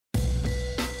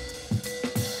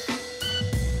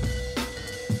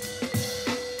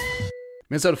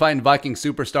Minnesota Fighting Vikings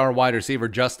superstar wide receiver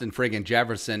Justin friggin'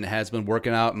 Jefferson has been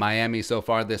working out in Miami so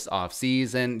far this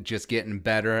offseason, just getting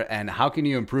better. And how can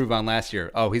you improve on last year?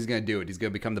 Oh, he's going to do it. He's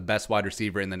going to become the best wide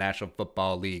receiver in the National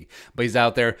Football League. But he's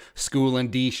out there schooling,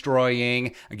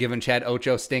 destroying, giving Chad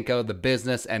Ochocinco the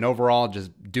business, and overall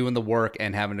just doing the work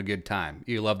and having a good time.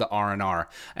 You love the R&R.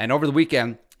 And over the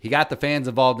weekend, he got the fans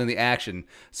involved in the action.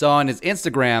 So on his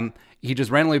Instagram, he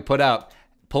just randomly put out,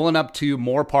 "Pulling up to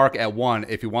Moore Park at 1.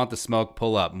 If you want the smoke,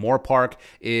 pull up." Moore Park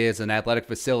is an athletic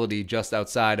facility just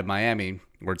outside of Miami,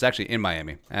 or it's actually in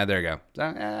Miami. There you go.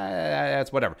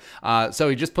 That's whatever. So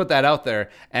he just put that out there,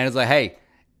 and it's like, hey,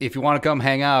 if you want to come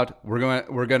hang out, we're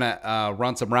gonna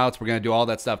run some routes. We're gonna do all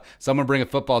that stuff. Someone bring a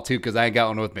football too, because I ain't got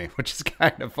one with me, which is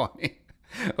kind of funny.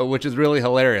 Which is really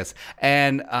hilarious.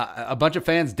 And a bunch of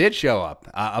fans did show up.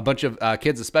 A bunch of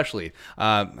kids especially.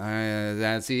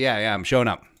 I'm showing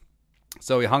up.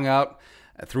 So he hung out,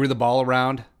 threw the ball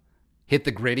around, hit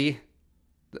the gritty.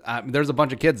 There's a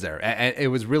bunch of kids there, and it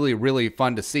was really, really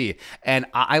fun to see. And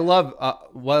I love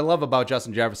what I love about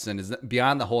Justin Jefferson is that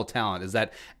beyond the whole talent is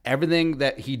that everything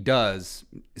that he does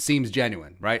seems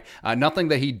genuine, right? Nothing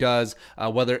that he does,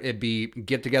 whether it be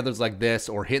get-togethers like this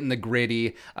or hitting the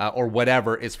gritty or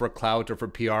whatever, is for clout or for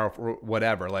PR or for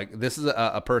whatever. Like, this is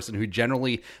a person who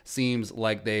generally seems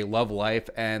like they love life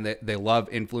and they love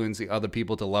influencing other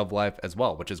people to love life as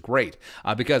well, which is great.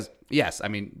 Because yes, I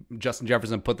mean, Justin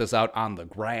Jefferson put this out on the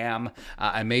gram,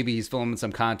 and maybe he's filming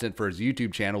some content for his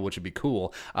YouTube channel, which would be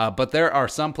cool. But there are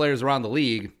some players around the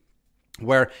league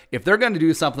where if they're going to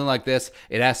do something like this,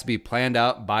 it has to be planned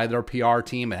out by their PR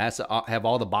team. It has to have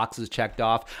all the boxes checked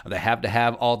off. They have to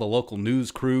have all the local news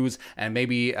crews and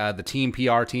maybe the team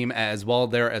PR team as well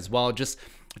there as well, just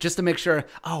to make sure,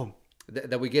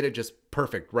 that we get it just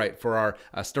perfect, right, for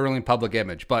our sterling public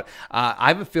image. But I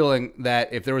have a feeling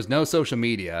that if there was no social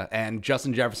media and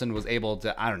Justin Jefferson was able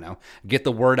to, I don't know, get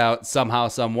the word out somehow,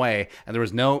 some way, and there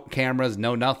was no cameras,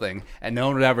 no nothing, and no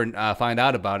one would ever find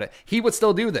out about it, he would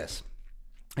still do this.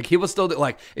 Like, he was still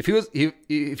like, if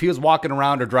he was walking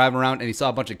around or driving around and he saw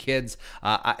a bunch of kids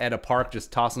at a park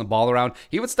just tossing the ball around,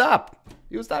 he would stop.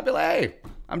 He would stop and be like, "Hey,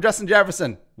 I'm Justin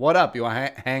Jefferson. What up? You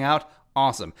want to hang out?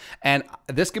 Awesome." And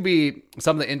this could be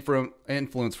some of the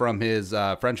influence from his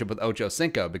friendship with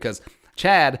Ochocinco, because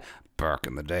Chad, back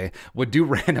in the day, would do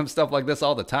random stuff like this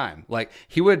all the time. Like,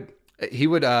 he would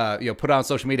put on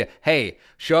social media, "Hey,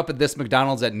 show up at this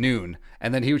McDonald's at noon,"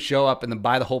 and then he would show up and then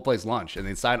buy the whole place lunch and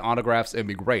then sign autographs. It'd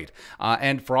be great.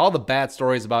 And for all the bad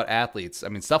stories about athletes, I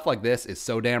mean, stuff like this is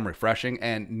so damn refreshing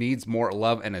and needs more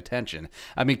love and attention.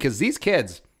 I mean, because these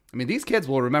kids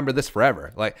will remember this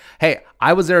forever. Like, hey,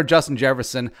 I was there at Justin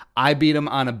Jefferson. I beat him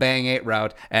on a bang 8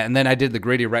 route, and then I did the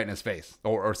gritty right in his face,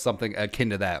 or something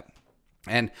akin to that.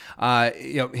 And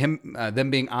them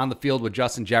being on the field with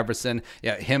Justin Jefferson,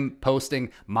 him posting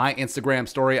my Instagram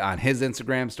story on his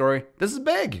Instagram story. This is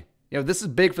big. This is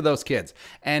big for those kids,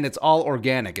 and it's all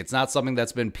organic. It's not something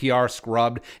that's been PR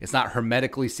scrubbed. It's not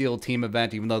hermetically sealed team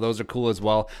event, even though those are cool as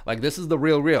well. Like, this is the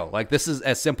real. Like, this is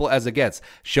as simple as it gets.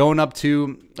 Showing up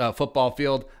to a football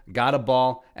field, got a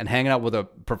ball, and hanging out with a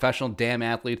professional damn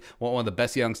athlete, one of the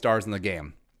best young stars in the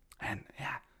game. And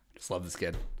yeah, just love this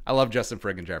kid. I love Justin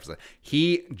friggin' Jefferson.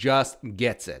 He just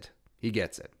gets it. He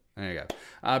gets it. There you go.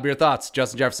 But your thoughts,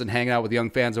 Justin Jefferson hanging out with young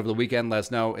fans over the weekend, let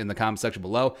us know in the comment section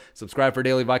below. Subscribe for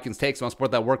daily Vikings takes. Want to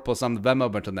support that work, post on the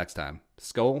Venmo. But until next time,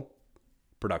 Skol,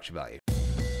 production value.